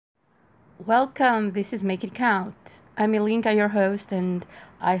Welcome, this is Make It Count. I'm Ilinka, your host, and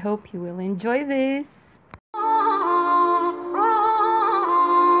I hope you will enjoy this.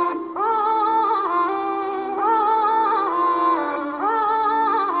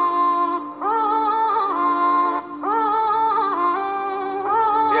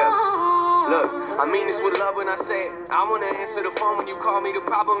 I mean this with love when I say it. I wanna answer the phone when you call me. The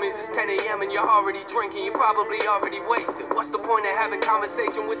problem is it's 10 a.m. and you're already drinking. You're probably already wasted. What's the point of having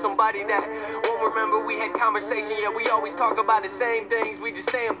conversation with somebody that won't remember we had conversation? Yeah, we always talk about the same things. We just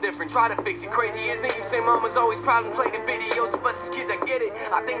say them different. Try to fix it. Crazy, isn't it? You say mama's always proud and play the videos of us as kids. I get it.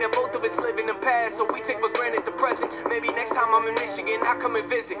 I think that both of us live in the past, so we take for granted the present. Maybe next time I'm in Michigan, I'll come and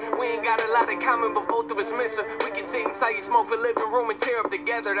visit. We ain't got a lot in common, but both of us miss her. We can sit inside your smoke the living room and tear up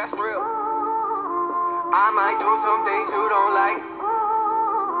together. That's real. I might do some things you don't like.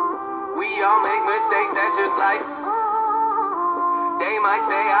 We all make mistakes, that's just life. They might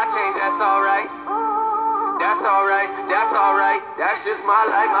say I change, that's alright. That's alright, that's alright. That's just my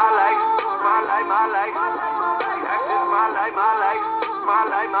life, my life. My life, my life. That's just my life, my life. My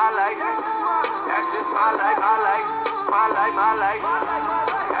life, my life. That's just my life, my life. My life, my life.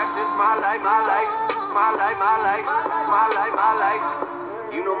 That's just my life, my life. My life, my life. My life, my life.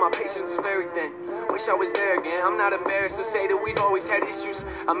 You know my patience is very thin. Wish I was there again. I'm not embarrassed to say that we've always had issues.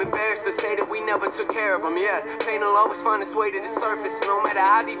 I'm embarrassed to say that we never took care of them. Yeah, pain will always find its way to the surface, no matter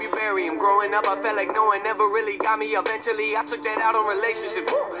how deep you bury them. Growing up, I felt like no one ever really got me. Eventually, I took that out on relationships.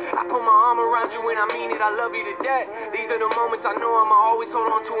 Woo! I put my arm around you and I mean it. I love you to death. These are the moments I know I'ma always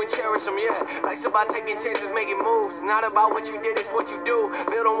hold on to and cherish them. Yeah, life's about taking chances, making moves. Not about what you did, it's what you do.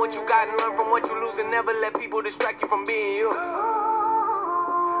 Build on what you got and learn from what you lose, and never let people distract you from being you.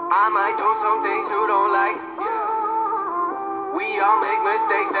 I might do some things you don't like. We all make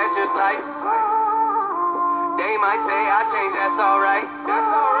mistakes, that's just life. They might say I change, that's alright.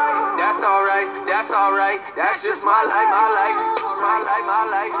 That's alright. That's alright. That's alright. That's just my life, my life. My life, my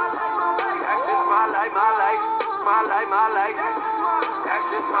life. That's just my life, my life. My life, my life. That's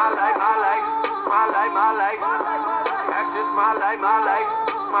just my life, my life. My life, my life. That's just my life, my life.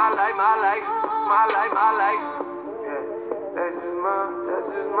 My life, my life. My life, my life. That's just my.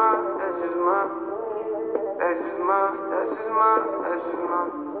 That's just my, that's just my, that's just my, that's just my, that's just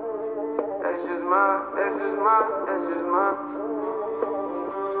my, that's just my, that's just my,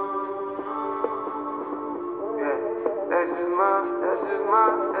 yeah, that's just my, that's just my,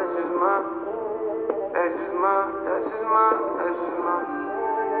 that's just my, that's just my, that's just my, that's just my,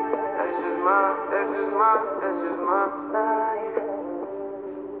 that's just my, that's just my, that's just my life.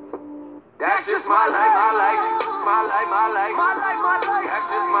 That's just my life, my life, my life, my life, my life, my life. That's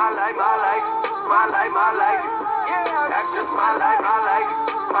just my life, my life, my life, my life. Yeah, that's just my life, my life,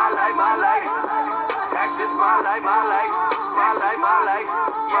 my life, my life. That's just my life, my life, my life, my life,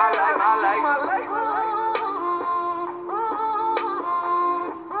 my life, my life.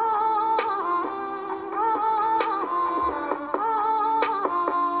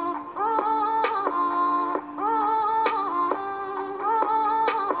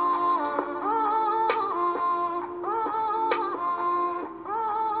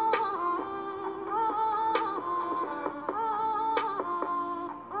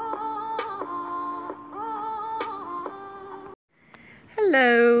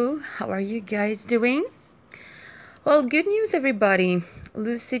 Hello, how are you guys doing? Well, good news, everybody.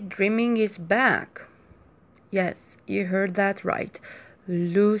 Lucid dreaming is back. Yes, you heard that right.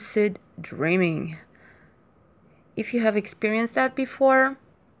 Lucid dreaming. If you have experienced that before,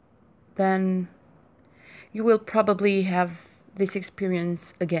 then you will probably have this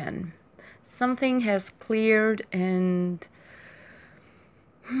experience again. Something has cleared, and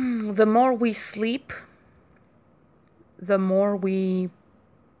the more we sleep, the more we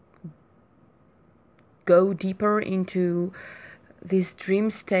go deeper into this dream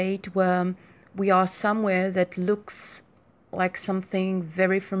state where we are somewhere that looks like something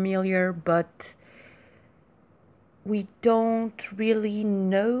very familiar, but we don't really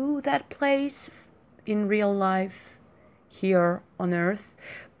know that place in real life here on Earth,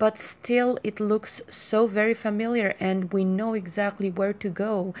 but still it looks so very familiar, and we know exactly where to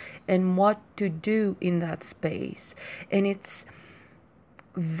go and what to do in that space, and it's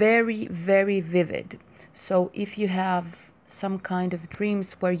very, very vivid. So if you have some kind of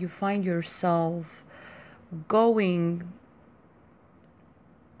dreams where you find yourself going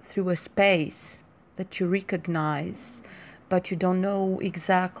through a space that you recognize, but you don't know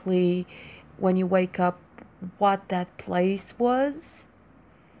exactly when you wake up what that place was,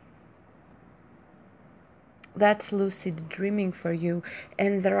 that's lucid dreaming for you.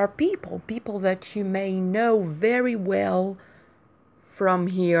 And there are people that you may know very well from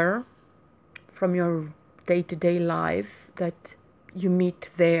here, from your day-to-day life that you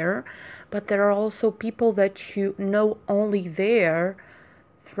meet there, but there are also people that you know only there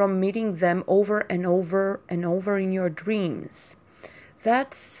from meeting them over and over and over in your dreams.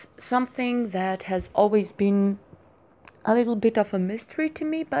 That's something that has always been a little bit of a mystery to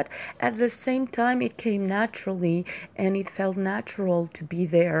me, but at the same time it came naturally, and it felt natural to be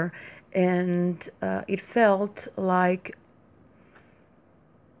there, and it felt like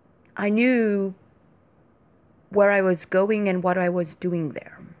I knew where I was going and what I was doing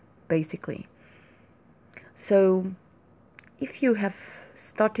there, basically. So if you have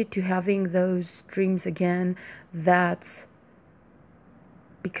started to having those dreams again, that's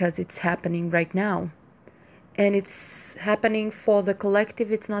because it's happening right now. And it's happening for the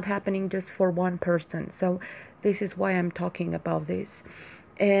collective, it's not happening just for one person. So this is why I'm talking about this.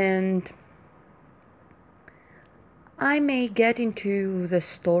 And I may get into the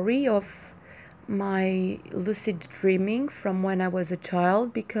story of my lucid dreaming from when I was a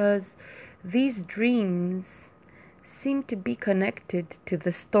child, because these dreams seem to be connected to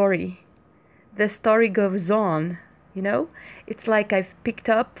the story. The story goes on, you know? It's like I've picked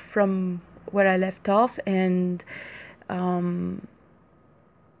up from where I left off, and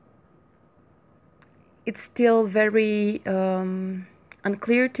it's still very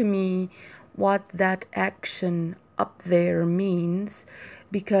unclear to me what that action up there means,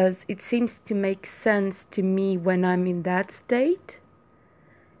 because it seems to make sense to me when I'm in that state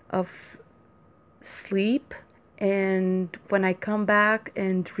of sleep, and when I come back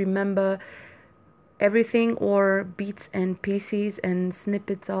and remember everything, or bits and pieces and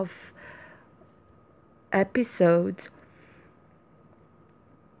snippets of episodes,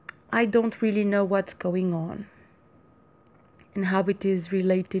 I don't really know what's going on and how it is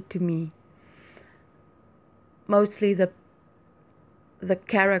related to me. Mostly the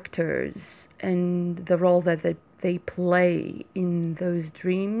characters and the role that they play in those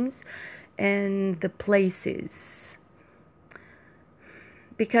dreams, and the places.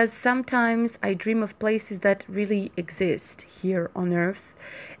 Because sometimes I dream of places that really exist here on Earth,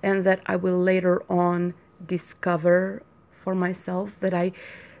 and that I will later on discover for myself, that I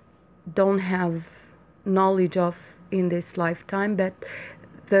don't have knowledge of in this lifetime, but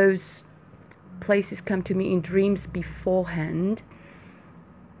those places come to me in dreams beforehand.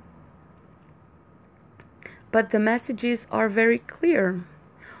 But the messages are very clear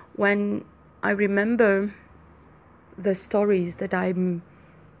when I remember the stories that I'm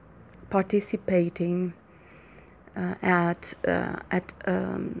participating at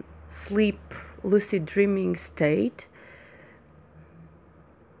sleep lucid dreaming state.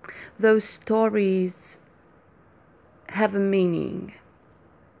 Those stories have a meaning,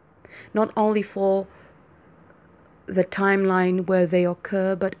 not only for the timeline where they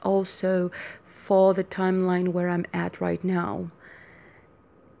occur, but also for the timeline where I'm at right now.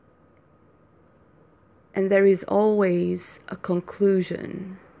 And there is always a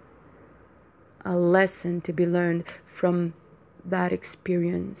conclusion, a lesson to be learned from that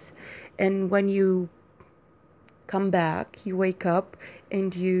experience. And when you come back, you wake up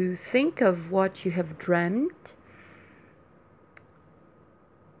and you think of what you have dreamt,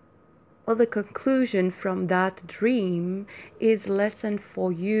 well, the conclusion from that dream is a lesson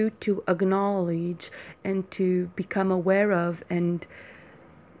for you to acknowledge and to become aware of, and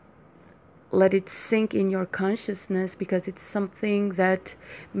let it sink in your consciousness, because it's something that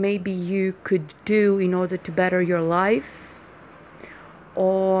maybe you could do in order to better your life,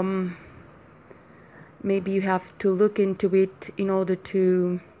 or maybe you have to look into it in order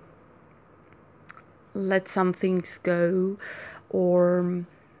to let some things go, or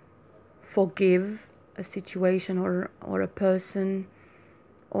forgive a situation or a person,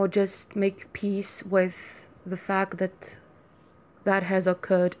 or just make peace with the fact that that has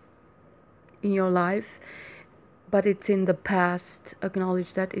occurred in your life, but it's in the past.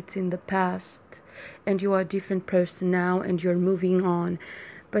 Acknowledge that it's in the past, and you are a different person now, and you're moving on.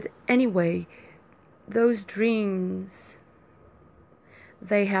 But anyway, those dreams,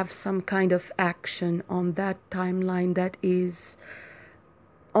 they have some kind of action on that timeline that is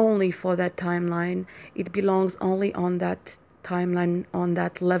only for that timeline. It belongs only on that timeline, on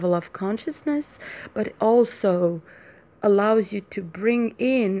that level of consciousness, but also allows you to bring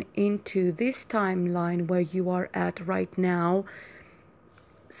into this timeline where you are at right now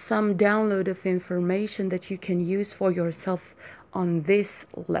some download of information that you can use for yourself on this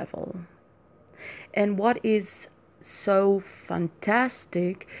level. And what is so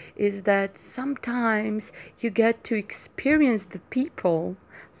fantastic is that sometimes you get to experience the people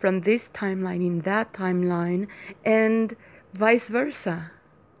from this timeline in that timeline, and vice versa.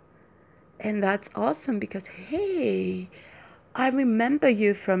 And that's awesome because, hey, I remember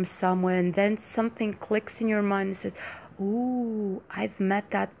you from somewhere, and then something clicks in your mind and says, ooh, I've met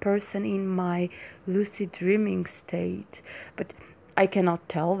that person in my lucid dreaming state. But I cannot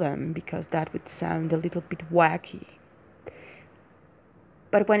tell them because that would sound a little bit wacky.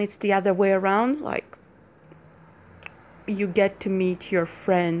 But when it's the other way around, like you get to meet your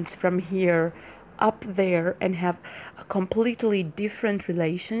friends from here up there and have a completely different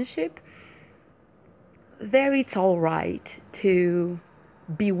relationship, there it's all right to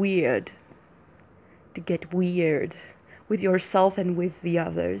be weird, to get weird with yourself and with the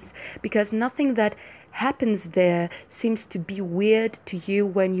others, because nothing that happens there seems to be weird to you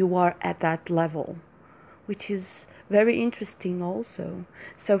when you are at that level, which is very interesting also.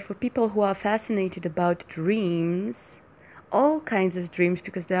 So for people who are fascinated about dreams, all kinds of dreams,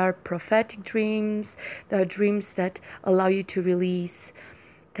 because there are prophetic dreams, there are dreams that allow you to release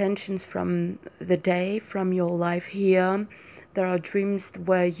tensions from the day, from your life here. There are dreams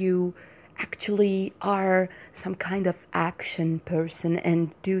where you actually are some kind of action person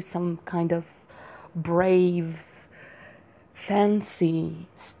and do some kind of brave, fancy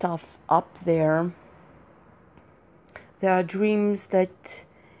stuff up there. There are dreams that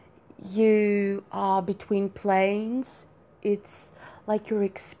you are between planes. It's like you're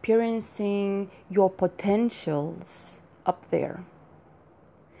experiencing your potentials up there.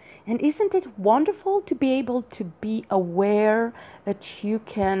 And isn't it wonderful to be able to be aware that you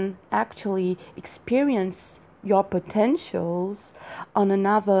can actually experience your potentials on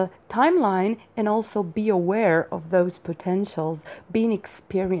another timeline and also be aware of those potentials being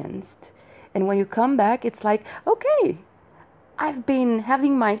experienced? And when you come back, it's like, okay, I've been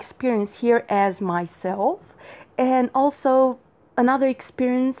having my experience here as myself and also another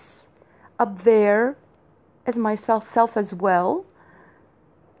experience up there as myself as well.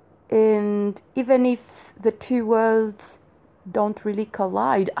 And even if the two worlds don't really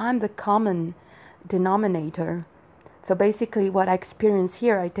collide, I'm the common denominator. So basically what I experience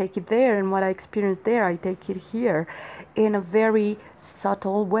here, I take it there, and what I experience there, I take it here in a very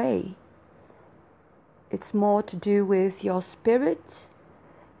subtle way. It's more to do with your spirit,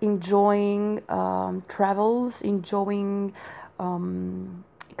 enjoying travels, enjoying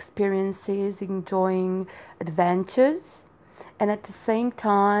experiences, enjoying adventures. And at the same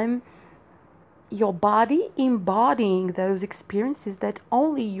time, your body embodying those experiences that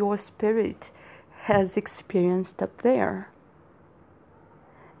only your spirit has experienced up there.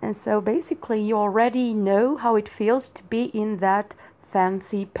 And so basically you already know how it feels to be in that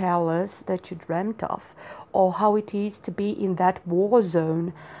fancy palace that you dreamt of, or how it is to be in that war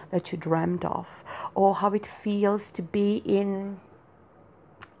zone that you dreamt of, or how it feels to be in,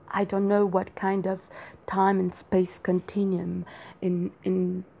 I don't know what kind of time and space continuum,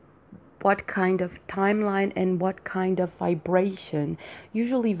 in what kind of timeline and what kind of vibration.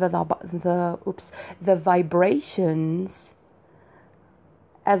 Usually the vibrations,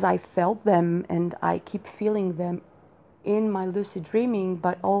 as I felt them, and I keep feeling them in my lucid dreaming,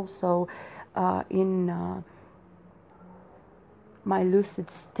 but also in my lucid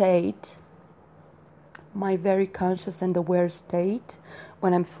state, my very conscious and aware state,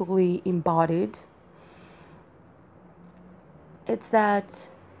 when I'm fully embodied, it's that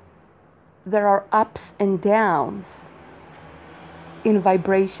there are ups and downs in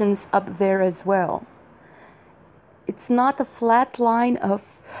vibrations up there as well. It's not a flat line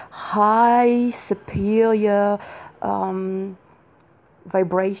of high, superior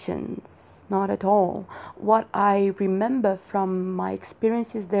vibrations, not at all. What I remember from my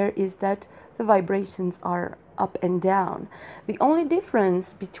experiences there is that the vibrations are up and down. The only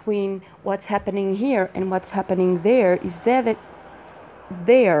difference between what's happening here and what's happening there is that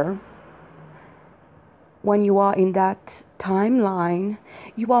there, when you are in that timeline,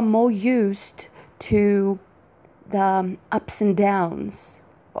 you are more used to the ups and downs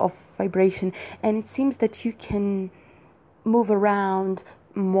of vibration, and it seems that you can move around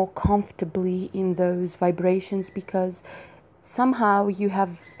more comfortably in those vibrations because somehow you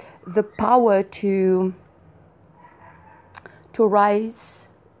have the power to rise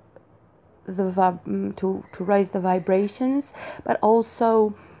to raise the vibrations, but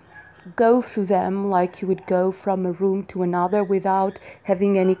also go through them like you would go from a room to another without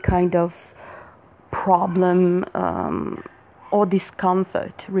having any kind of problem or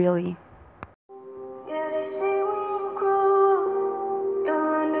discomfort, really. Yeah, they say when you grow,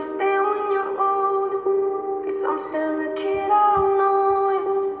 you'll understand when you're old. 'Cause I'm still a kid, I don't know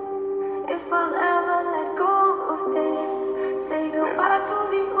if I'll ever let go of this. Say goodbye to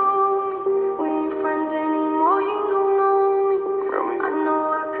the old me. We ain't friends anymore, you don't know me. I know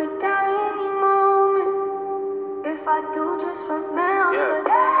I could die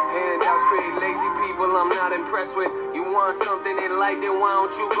well I'm not impressed with. You want something in life, then why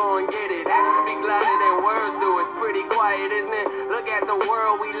don't you go and get it? Actions speak louder than words do. It's pretty quiet, isn't it? Look at the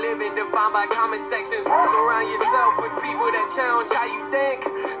world we live in, defined by comment sections. Surround yourself with people that challenge how you think,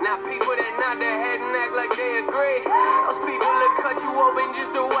 not people that nod their head and act like they agree. Those people that cut you open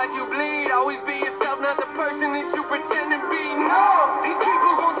just to watch you bleed. Always be yourself, not the person that you pretend to be. No, these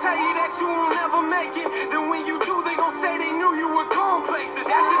people gon' tell you that you will never make it. Then when you do, they gon' say they knew you were going places.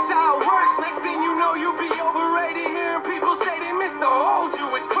 That's just how it works. Next thing you know, you'll be overrated. Hearing people say they miss the old you.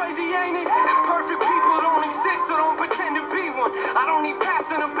 It's crazy, ain't it? And perfect people don't exist, so don't pretend to be one. I don't need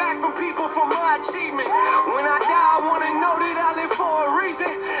passing them back from people for my achievements. When I die, I wanna know that I live for a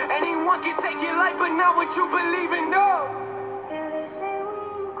reason. Anyone can take your life, but not what you believe in, no. Yeah, they say when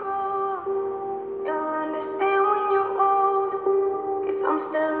you grow, you'll understand when you're old. Cause I'm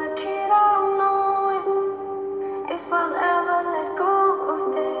still a kid, I don't know if I'll ever let go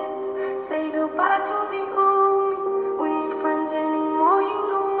of this. Say goodbye to the old me. We ain't friends anymore, you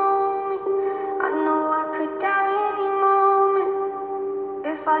don't know me. I know I could die any moment.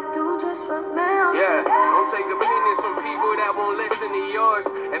 If I do, just remember. Yeah, don't take opinions from people that won't listen to yours.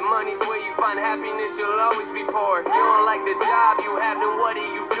 And money's where you find happiness, you'll always be poor. If you don't like the job you have, then what do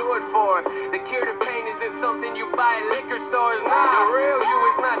you do it for? The cure to pain isn't something you buy at liquor stores. Nah, the real you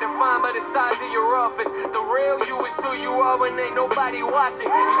is not defined by the size of your office. The real you is who you are when ain't nobody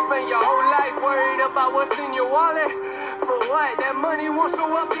watching. You spend your whole life worried about what's in your wallet. For what? That money won't show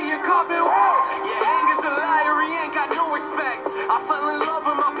up to your carpet. Yeah, anger's a liar, he ain't got no respect. I fell in love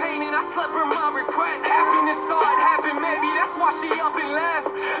with my pain and I slept with my regret. Happiness saw it happen, maybe that's why she up and left.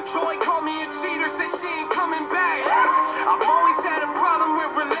 Joy called me a cheater, said she ain't coming back. I've always had a problem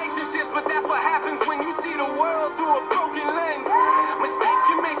with relationships, but that's what happens when you see the world through a broken lens. Mistakes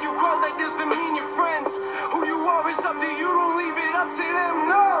can make you grow, that doesn't mean you're friends. Who you are is up to you, don't leave it up to them,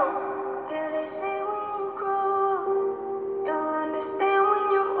 no. Yeah, they say when you grow, you'll understand when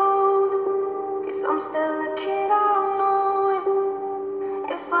you're old. Cause I'm still a kid, I don't know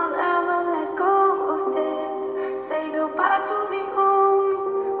if I'll ever let go of this. Say goodbye to the old me.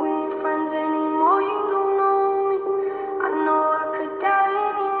 We ain't friends anymore, you don't know me. I know I could die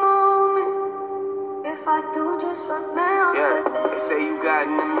any moment. If I do, just remember. Yeah, they say you got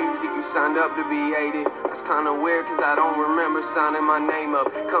in the music, you signed up to be hated. That's kinda weird cause I don't remember signing my name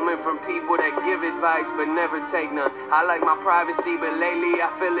up. Coming from people that give advice but never take none. I like my privacy but lately I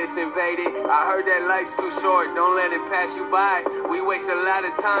feel it's invaded. I heard that life's too short, don't let it pass you by. We waste a lot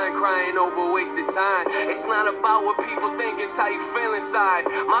of time crying over wasted time. It's not about what people think, it's how you feel inside.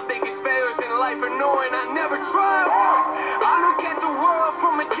 My biggest failures in life are knowing I never tried. I look at the world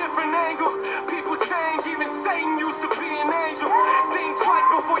from a different angle. People change, even Satan used to be an angel. Think twice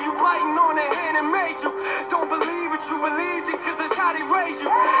before you biting on the hand that made you. Don't believe what you believe just cause that's how they raise you.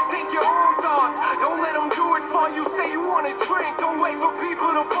 Think your own thoughts, don't let them do it for you. Say you want a drink, don't wait for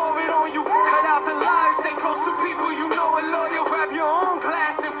people to pour it on you. Cut out the lies, stay close to people you know are loyal. Grab your own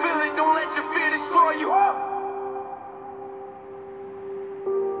glass and fill it, don't let your fear destroy you.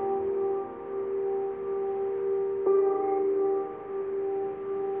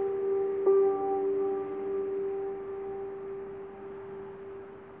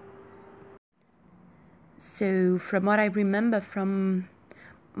 So, from what I remember from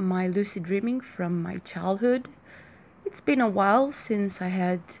my lucid dreaming from my childhood, it's been a while since I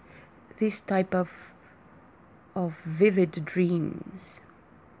had this type of vivid dreams.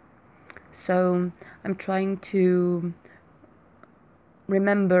 So, I'm trying to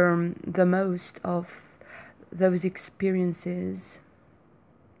remember the most of those experiences.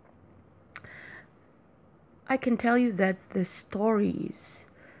 I can tell you that the stories,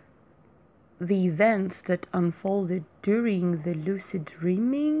 the events that unfolded during the lucid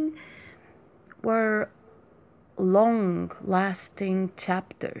dreaming were long-lasting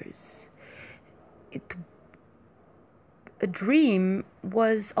chapters. A dream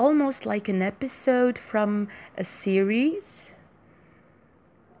was almost like an episode from a series.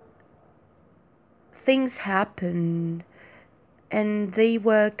 Things happened and they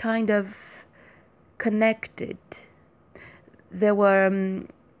were kind of connected. There were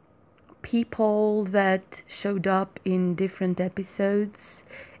people that showed up in different episodes,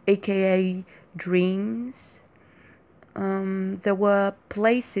 aka dreams. There were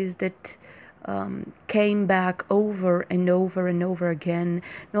places that came back over and over and over again.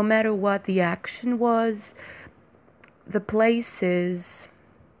 No matter what the action was, the places,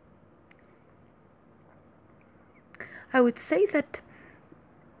 I would say that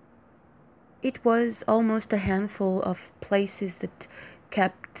it was almost a handful of places that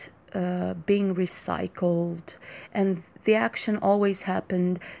kept being recycled, and the action always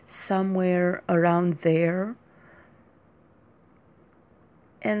happened somewhere around there.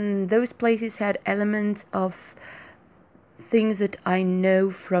 And those places had elements of things that I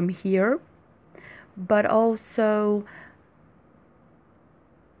know from here, but also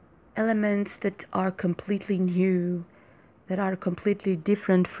elements that are completely new, that are completely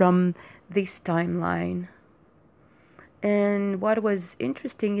different from this timeline. And what was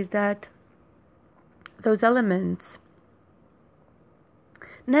interesting is that those elements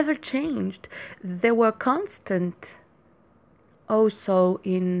never changed. They were constant also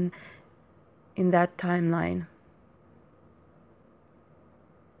in that timeline.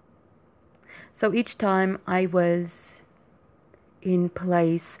 So each time I was in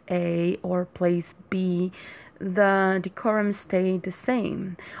place A or place B, the decorum stayed the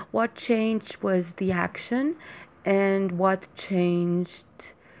same. What changed was the action, and what changed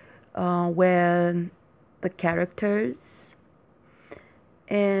were the characters,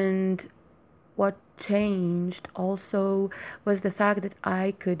 and what changed also was the fact that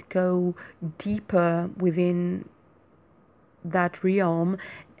I could go deeper within that realm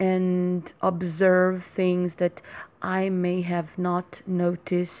and observe things that I may have not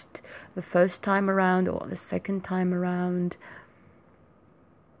noticed the first time around or the second time around.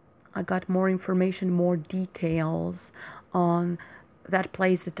 I got more information, more details on that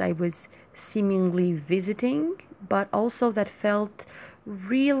place that I was seemingly visiting, but also that felt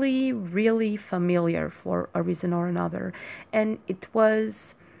really, really familiar for a reason or another. And it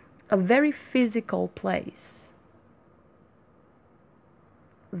was a very physical place.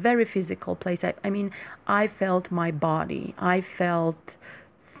 Very physical place. I mean, I felt my body. I felt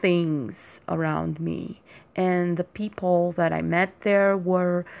things around me. And the people that I met there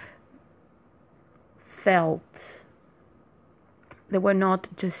were felt. They were not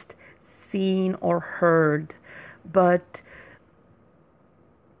just seen or heard, but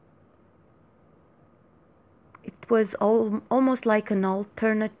it was almost like an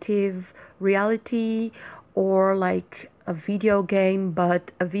alternative reality, or like a video game,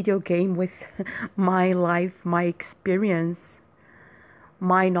 but a video game with my life, my experience,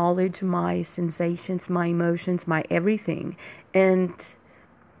 my knowledge, my sensations, my emotions, my everything. And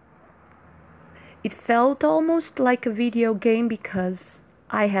it felt almost like a video game because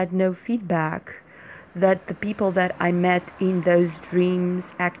I had no feedback that the people that I met in those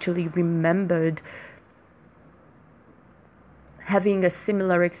dreams actually remembered having a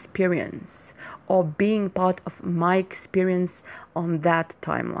similar experience or being part of my experience on that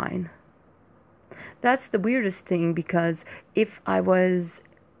timeline. That's the weirdest thing, because if I was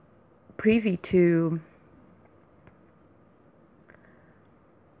privy to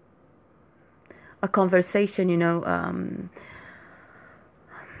a conversation,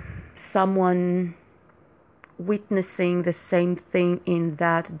 someone witnessing the same thing in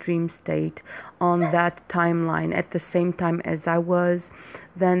that dream state on that timeline at the same time as I was,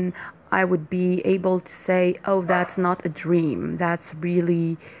 then I would be able to say, oh, that's not a dream. That's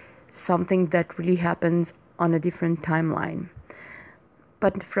really something that really happens on a different timeline.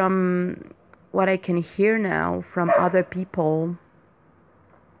 But from what I can hear now from other people,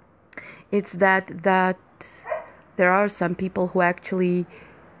 it's that there are some people who actually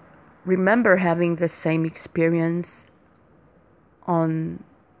remember having the same experience on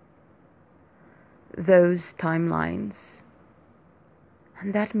those timelines.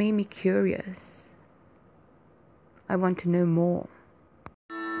 And that made me curious. I want to know more.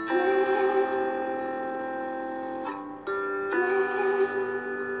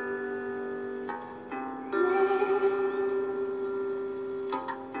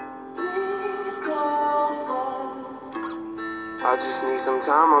 I just need some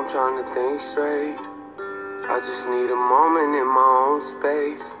time, I'm trying to think straight. I just need a moment in my own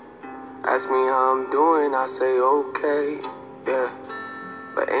space. Ask me how I'm doing, I say okay, yeah.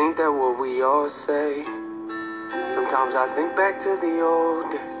 But ain't that what we all say? Sometimes I think back to the old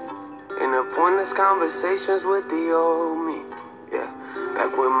days, in the pointless conversations with the old me, yeah.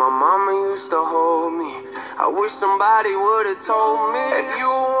 Back when my mama used to hold me, I wish somebody would've told me, if you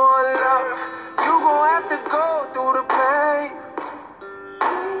want love, you gon' have to go through the pain.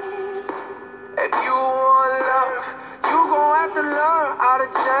 If you want love, you gon' have to learn how to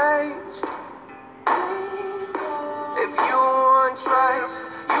change. If you want trust,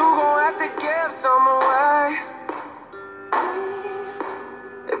 you gon' have to give some away.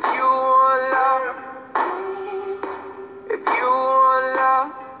 If you want love, if you want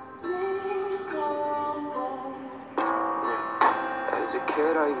love. As a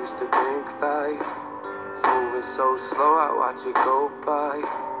kid I used to think life was moving so slow, I watch it go by.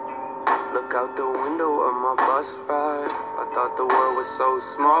 Look look out the window of my bus ride. I thought the world was so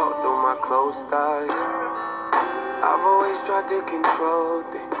small through my closed eyes. I've always tried to control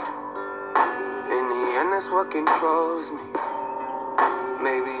things. In the end, that's what controls me.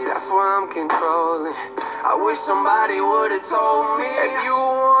 Maybe that's why I'm controlling. I wish somebody would've told me, if you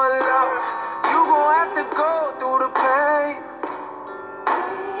want love, you gon' have to go through the pain.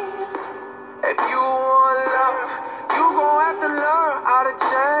 If you want love, you gon' have to learn how to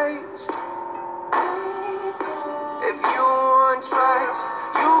change. If you want trust,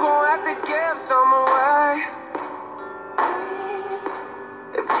 you gon' have to give some away.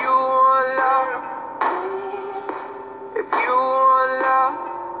 If you want love, if you want love.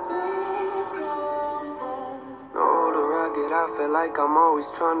 No, the rugged, I feel like I'm always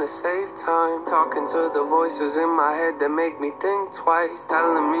trying to save time. Talking to the voices in my head that make me think twice.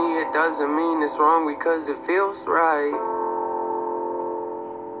 Telling me it doesn't mean it's wrong because it feels right.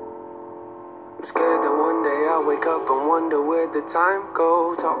 I'm scared that one day I'll wake up and wonder where the time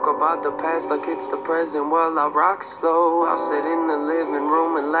go. Talk about the past like it's the present while I rock slow. I'll sit in the living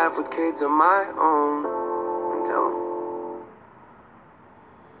room and laugh with kids of my own and tell them,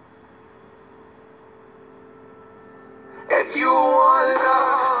 if you want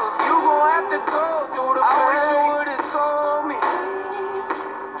love, you gon' have to go through the pain. I wish you would've told me.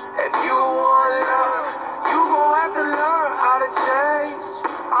 If you want love, you gon' have to learn how to change.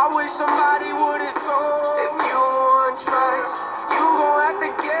 I wish somebody would've told me. If you want trust, you gon' have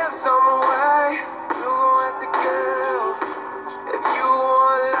to give some away. You gon' have to give. If you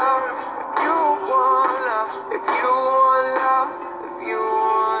want love, if you want love, if you want love, if you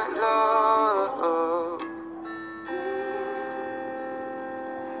want love.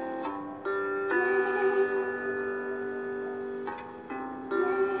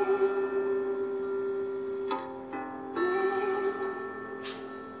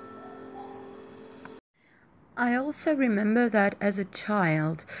 I also remember that as a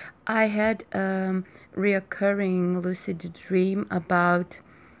child, I had a reoccurring lucid dream about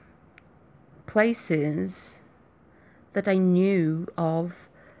places that I knew of,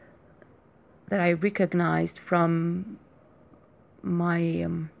 that I recognized from my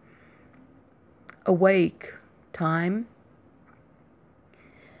awake time.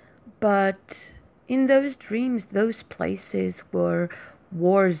 But in those dreams, those places were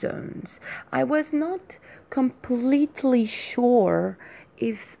war zones. I was not completely sure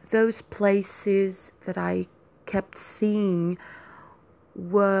if those places that I kept seeing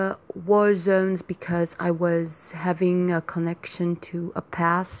were war zones because I was having a connection to a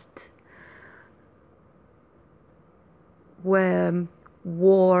past where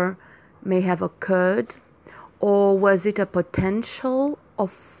war may have occurred, or was it a potential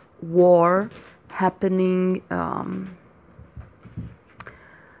of war happening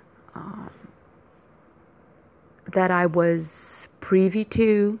that I was privy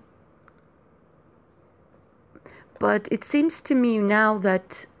to. But it seems to me now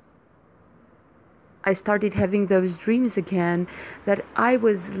that I started having those dreams again, that I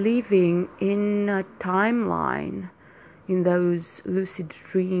was living in a timeline in those lucid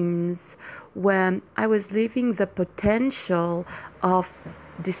dreams when I was living the potential of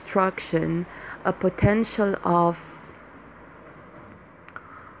destruction, a potential of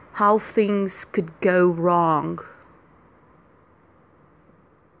how things could go wrong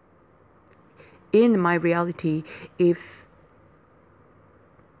in my reality if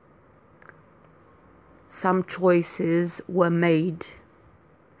some choices were made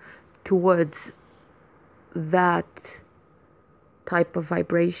towards that type of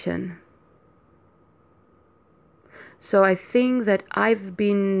vibration. So I think that I've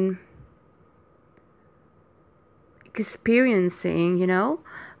been experiencing, a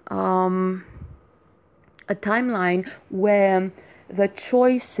timeline where the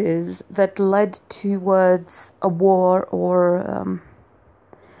choices that led towards a war or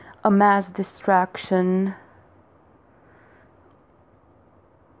a mass distraction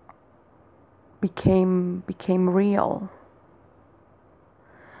became real.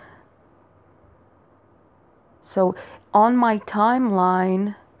 So on my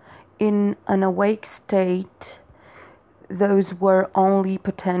timeline, in an awake state, those were only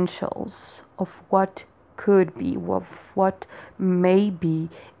potentials of what could be, of what may be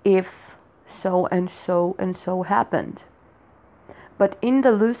if so and so and so happened. But in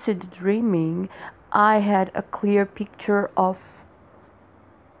the lucid dreaming, I had a clear picture of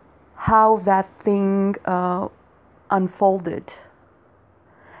how that thing unfolded,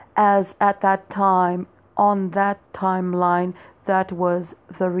 as at that time, on that timeline, that was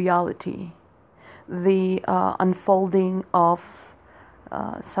the reality. The unfolding of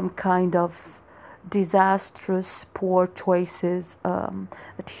some kind of disastrous, poor choices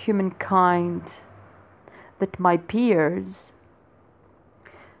that humankind, that my peers,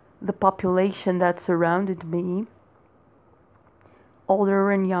 the population that surrounded me,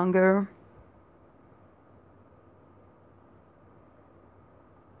 older and younger,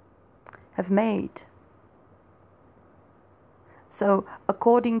 have made. So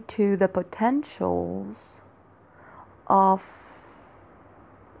according to the potentials of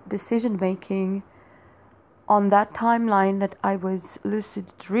decision making on that timeline that I was lucid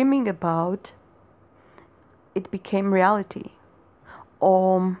dreaming about, it became reality.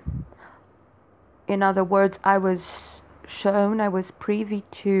 Or in other words, I was privy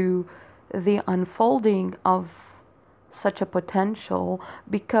to the unfolding of such a potential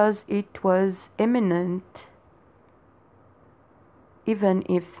because it was imminent, even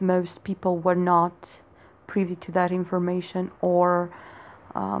if most people were not privy to that information or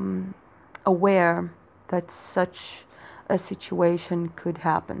aware that such a situation could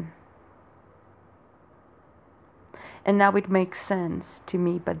happen. And now it makes sense to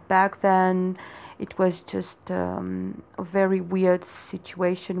me, but back then it was just a very weird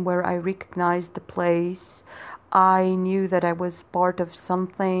situation where I recognized the place. I knew that I was part of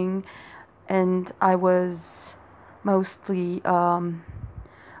something, and I was mostly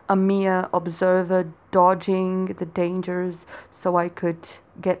a mere observer, dodging the dangers so I could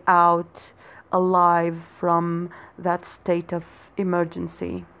get out alive from that state of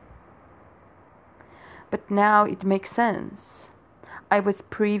emergency. But now it makes sense. I was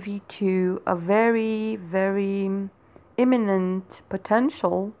privy to a very, very imminent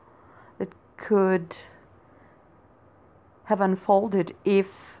potential that could have unfolded if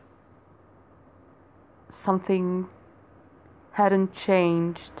something hadn't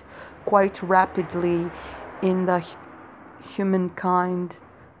changed quite rapidly in the humankind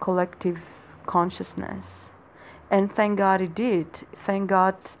collective consciousness. And thank God it did. Thank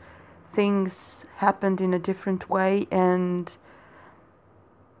God things happened in a different way, and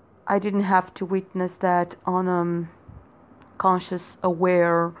I didn't have to witness that on a conscious,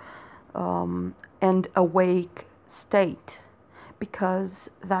 aware, and awake state, because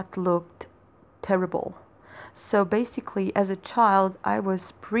that looked terrible. So basically, as a child, I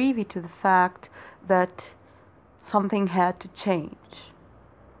was privy to the fact that something had to change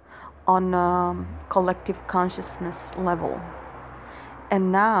on a collective consciousness level.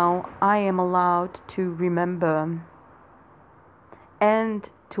 And now I am allowed to remember and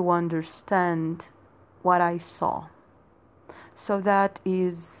to understand what I saw. So that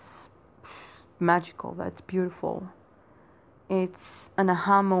is magical, that's beautiful. It's an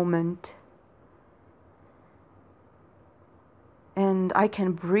aha moment. And I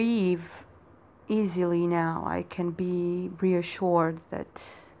can breathe easily now. I can be reassured that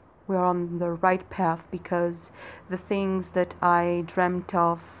we're on the right path, because the things that I dreamt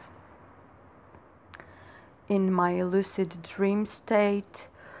of in my lucid dream state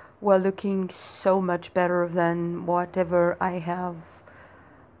were looking so much better than whatever I have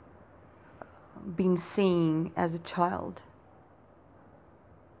been seeing as a child.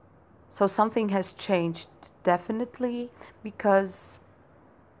 So something has changed, definitely, because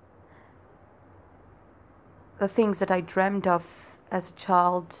the things that I dreamt of as a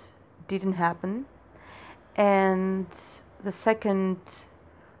child didn't happen. And the second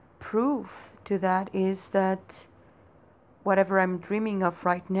proof to that is that whatever I'm dreaming of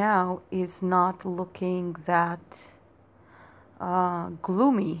right now is not looking that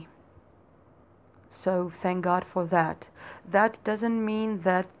gloomy. So thank God for that. That doesn't mean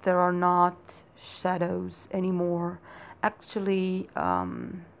that there are not shadows anymore. Actually,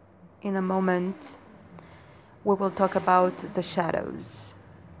 in a moment, we will talk about the shadows.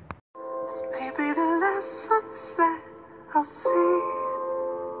 This may be the last sunset I'll see.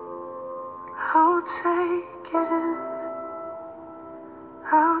 I'll take it in.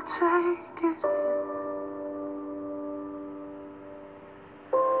 I'll take it in.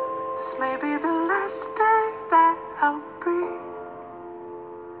 This may be the last thing that I'll breathe.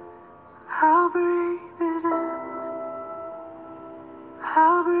 I'll breathe it in.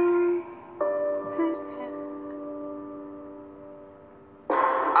 I'll breathe it in.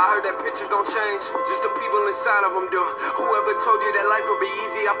 I heard that pictures don't change, just the people inside of them do. Whoever told you that life would be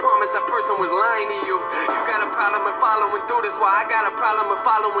easy, I promise that person was lying to you. You got a problem in following through, that's why I got a problem in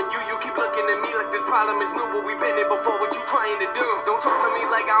following you. You keep looking at me like this problem is new, but we've been there before. What you trying to do? Don't talk to me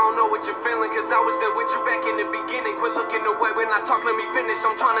like I don't know what you're feeling, cause I was there with you back in the beginning. Quit looking away when I talk, let me finish.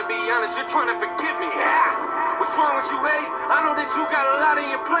 I'm trying to be honest, you're trying to forgive me. Yeah. What's wrong with you, eh? I know that you got a lot on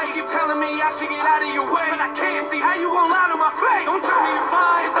your plate. Keep telling me I should get out of your way, but I can't see how you gon' lie to my face. Don't tell me you're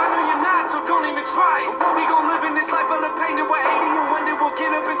fine, cause I know you're not, so don't even try it. What we gon' live in this life full of pain that we're hating, and one day we'll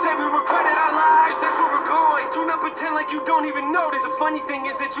get up and say we regretted our lives. That's where we're going. Do not pretend like you don't even notice. The funny thing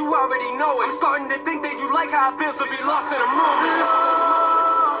is that you already know it. I'm starting to think that you like how it feels to be lost in a moment.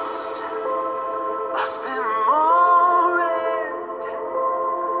 Lost in the moment.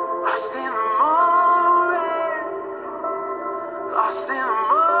 Lost in the moment. Lost in the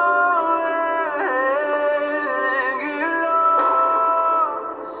moment. And get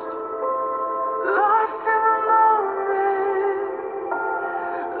lost. Lost in the moment.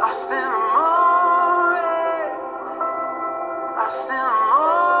 Lost in the moment. Lost in the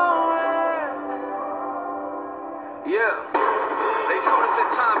moment. Yeah. They told us that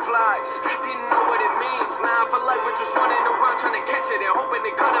time flies, didn't know what it means. Now I feel like we're just running around trying to catch it and hoping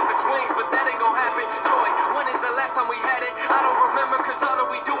to cut up its wings, but that ain't gonna happen. Joy, when is the last time we had it? I don't remember, cause all that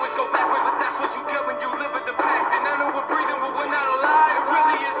we do is go backwards, but that's what you get when you live with the past. And I know we're breathing, but we're not alive. It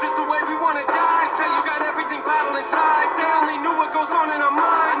really is just the way we wanna die. Until you got everything bottled inside. If they only knew what goes on in our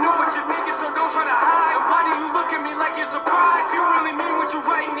mind. I know what you're thinking, so don't try to hide. And why do you look at me like you're surprised? You really mean what you're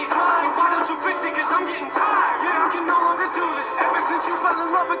writing these lines? Why don't you fix it, cause I'm getting tired. Yeah, I can no longer do this. Ever since you fell in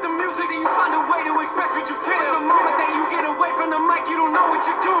love with the music, and you find a way to express what you feel. The moment that you get away from the mic, you don't know what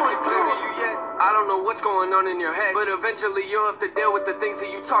you're doing. Clear to you yet? I don't know what's going on in your head, but eventually you'll have to deal with the things that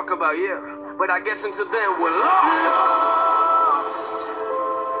you talk about, yeah. But I guess until then, we're lost.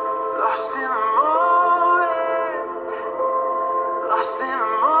 Lost in the moment. Lost in the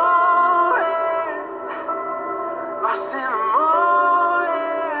moment. Lost in the moment.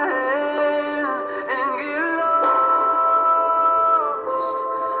 And get lost.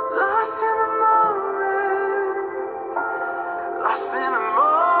 Lost in the moment. Lost in the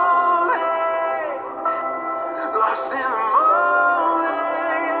moment. Lost in the moment.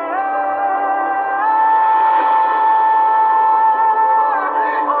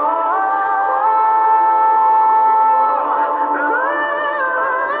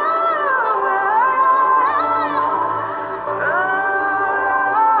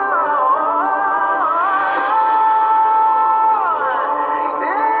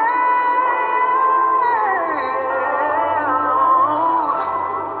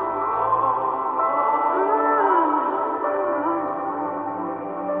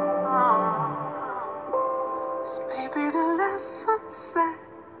 Maybe the last sunset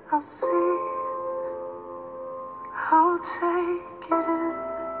I'll see. I'll take it in.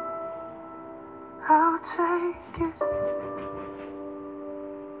 I'll take it in.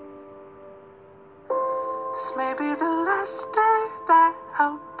 This may be the last day that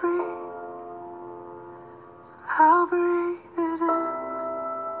I'll breathe. I'll breathe it in.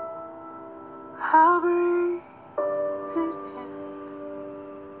 I'll breathe it in.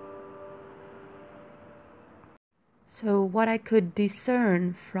 So what I could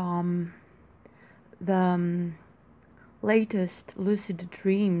discern from the latest lucid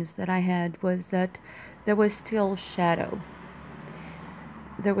dreams that I had was that there was still shadow.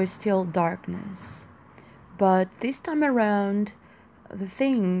 There was still darkness. But this time around, the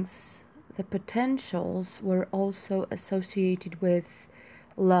things, the potentials were also associated with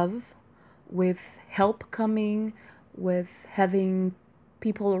love, with help coming, with having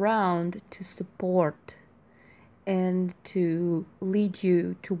people around to support and to lead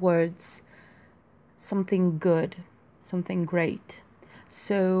you towards something good, something great.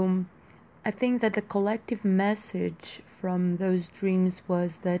 So I think that the collective message from those dreams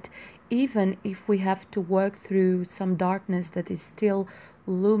was that even if we have to work through some darkness that is still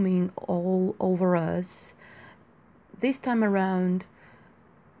looming all over us, this time around,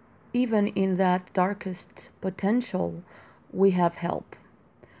 even in that darkest potential, we have help.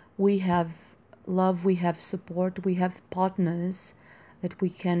 We have love, we have support, we have partners that we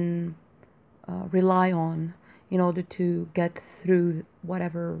can rely on in order to get through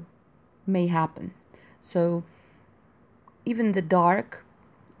whatever may happen. So even the dark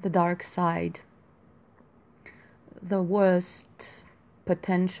side, the worst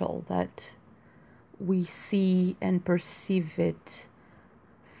potential that we see and perceive it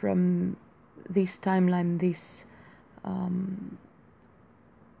from this timeline, this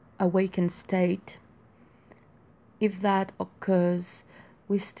awakened state, if that occurs,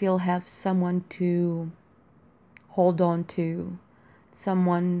 we still have someone to hold on to,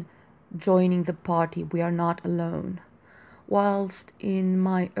 someone joining the party. We are not alone. Whilst in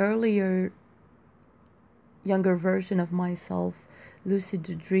my earlier, younger version of myself,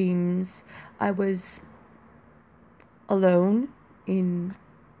 lucid dreams, I was alone in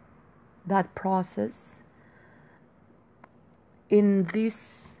that process. in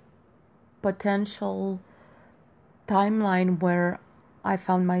this potential timeline where I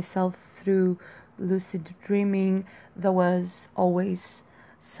found myself through lucid dreaming, there was always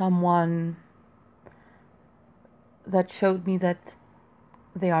someone that showed me that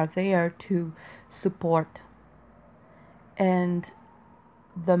they are there to support. And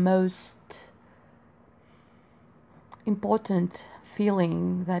the most important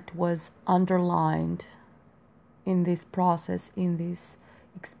feeling that was underlined in this process, in this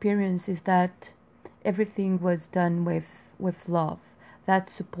experience, is that everything was done with love. That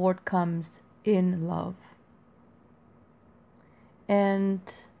support comes in love. And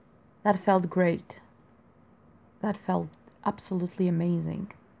that felt great. That felt absolutely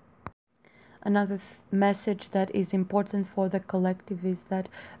amazing. Another message that is important for the collective is that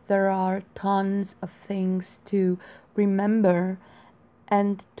there are tons of things to remember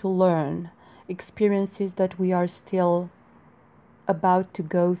and to learn, experiences that we are still about to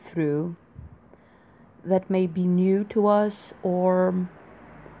go through that may be new to us or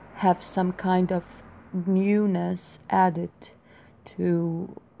have some kind of newness added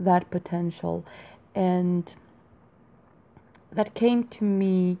to that potential. And that came to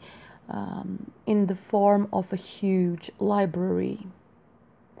me in the form of a huge library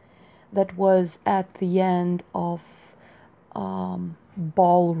that was at the end of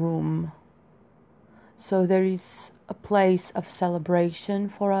ballroom. So there is a place of celebration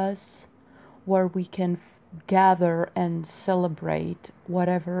for us where we can gather and celebrate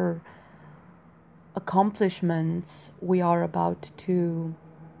whatever accomplishments we are about to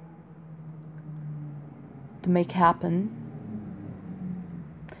make happen.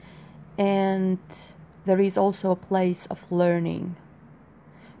 And there is also a place of learning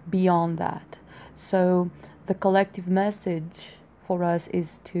beyond that. So the collective message for us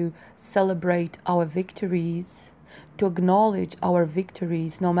is to celebrate our victories, to acknowledge our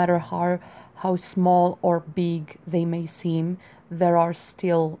victories, no matter how small or big they may seem. There are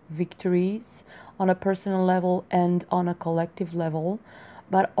still victories on a personal level and on a collective level,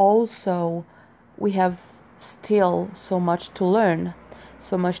 but also we have still so much to learn,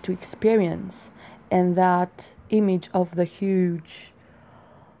 so much to experience. And that image of the huge,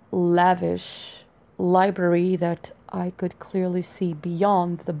 lavish library that I could clearly see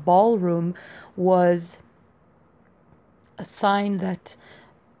beyond the ballroom was a sign that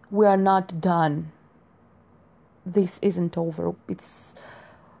we are not done. This isn't over. It's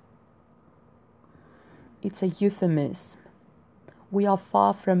a euphemism. We are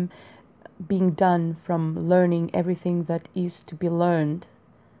far from being done, from learning everything that is to be learned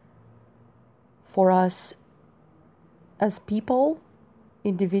for us as people,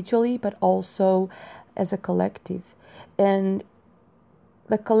 individually, but also as a collective. And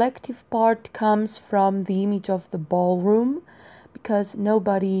the collective part comes from the image of the ballroom, because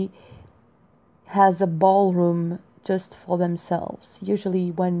nobody has a ballroom just for themselves.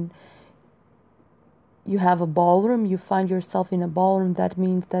 Usually when you have a ballroom, you find yourself in a ballroom, that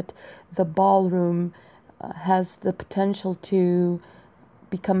means that the ballroom has the potential to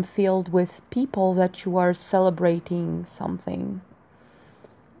become filled with people that you are celebrating something.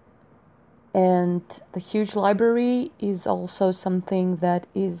 And the huge library is also something that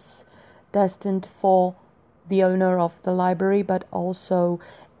is destined for the owner of the library, but also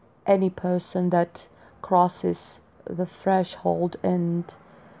any person that crosses the threshold and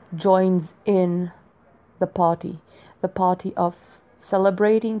joins in the party of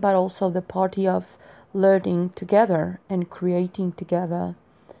celebrating, but also the party of learning together and creating together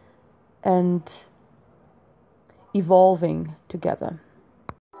and evolving together.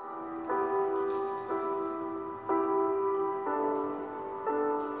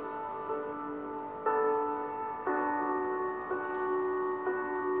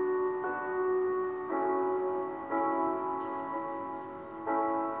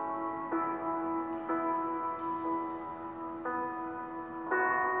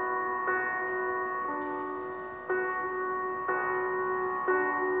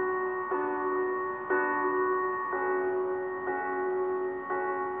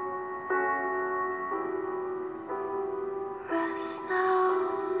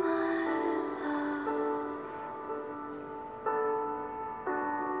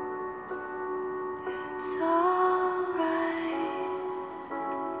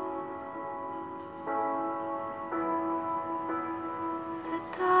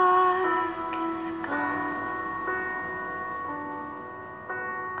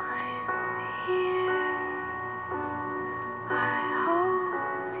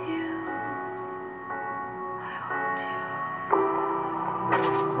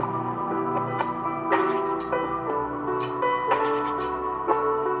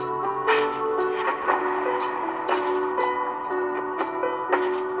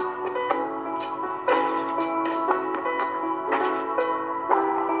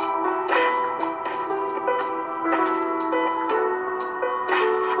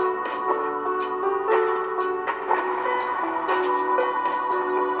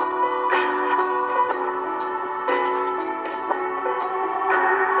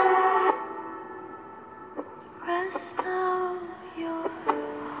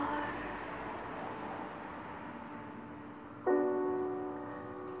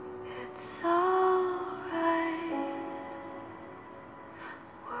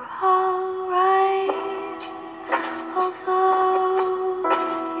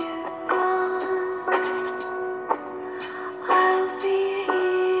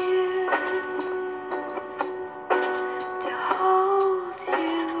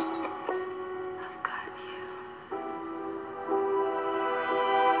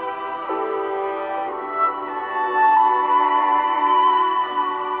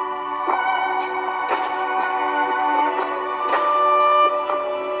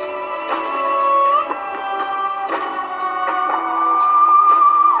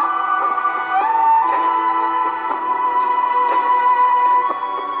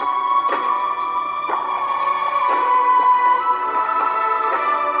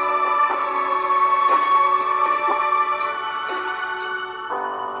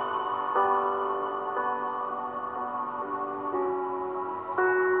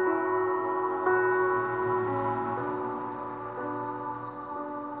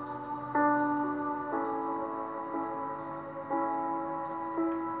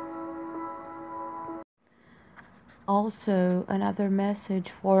 Also, another message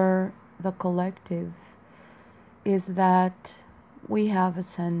for the collective is that we have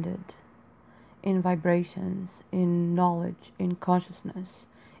ascended in vibrations, in knowledge, in consciousness,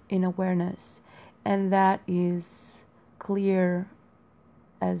 in awareness, and that is clear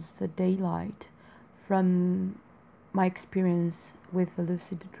as the daylight from my experience with the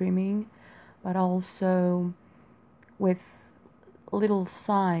lucid dreaming, but also with little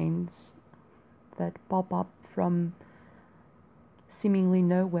signs that pop up from seemingly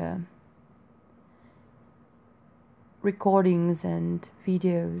nowhere. Recordings and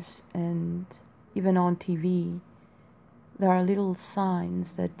videos, and even on TV, there are little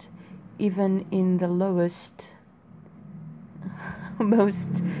signs that even in the lowest, most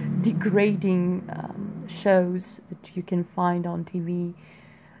degrading shows that you can find on TV,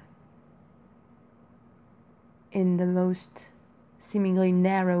 in the most seemingly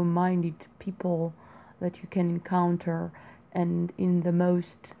narrow-minded people that you can encounter, and in the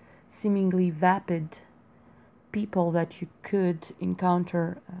most seemingly vapid people that you could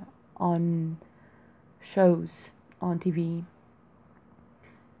encounter on shows on TV,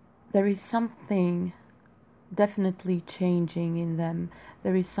 there is something definitely changing in them.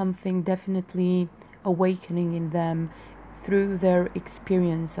 There is something definitely awakening in them through their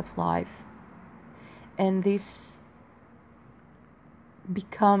experience of life. And this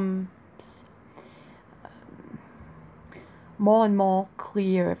becomes more and more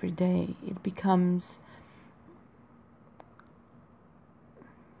clear every day. It becomes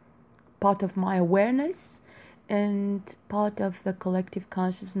part of my awareness and part of the collective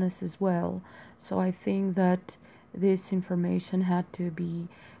consciousness as well. So I think that this information had to be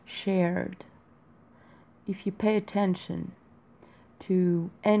shared. If you pay attention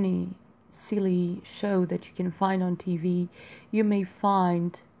to any silly show that you can find on TV, you may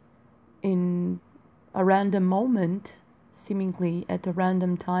find in a random moment, seemingly at a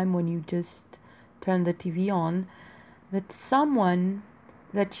random time when you just turn the TV on, that someone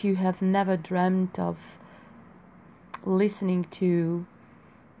that you have never dreamt of listening to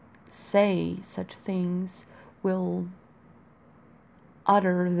say such things will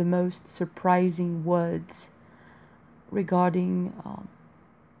utter the most surprising words regarding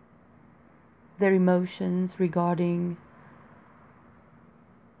their emotions, regarding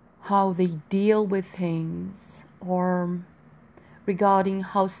how they deal with things, or regarding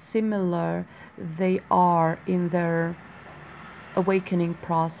how similar they are in their awakening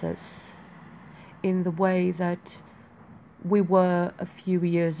process, in the way that we were a few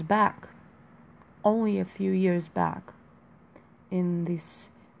years back, only a few years back in this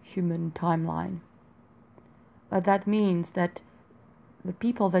human timeline. But that means that the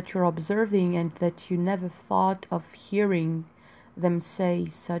people that you're observing and that you never thought of hearing them say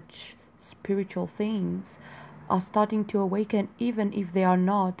such spiritual things are starting to awaken, even if they are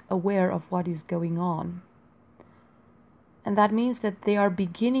not aware of what is going on. And that means that they are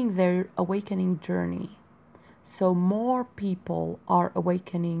beginning their awakening journey. So more people are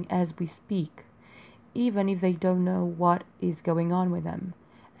awakening as we speak, even if they don't know what is going on with them.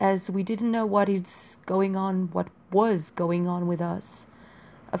 As we didn't know what was going on with us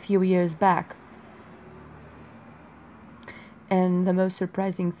a few years back. And the most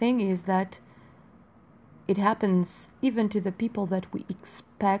surprising thing is that it happens even to the people that we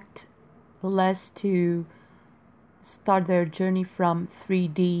expect less to start their journey from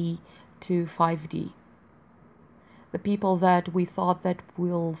 3D to 5D. The people that we thought that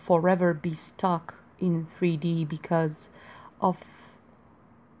will forever be stuck in 3D because of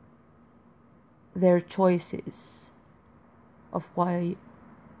their choices, of why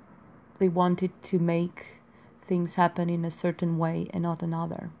they wanted to make things happen in a certain way and not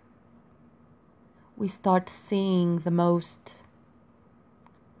another. We start seeing the most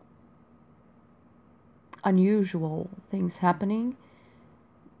unusual things happening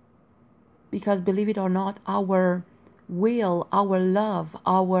because, believe it or not, our will, our love,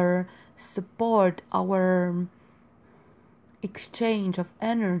 our support, our exchange of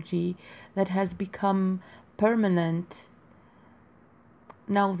energy that has become permanent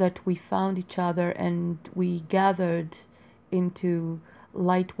now that we found each other and we gathered into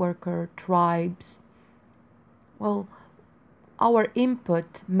Lightworker tribes. Well, our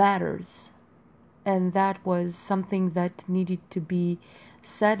input matters, and that was something that needed to be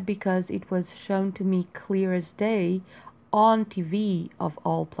said because it was shown to me clear as day on TV of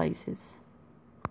all places.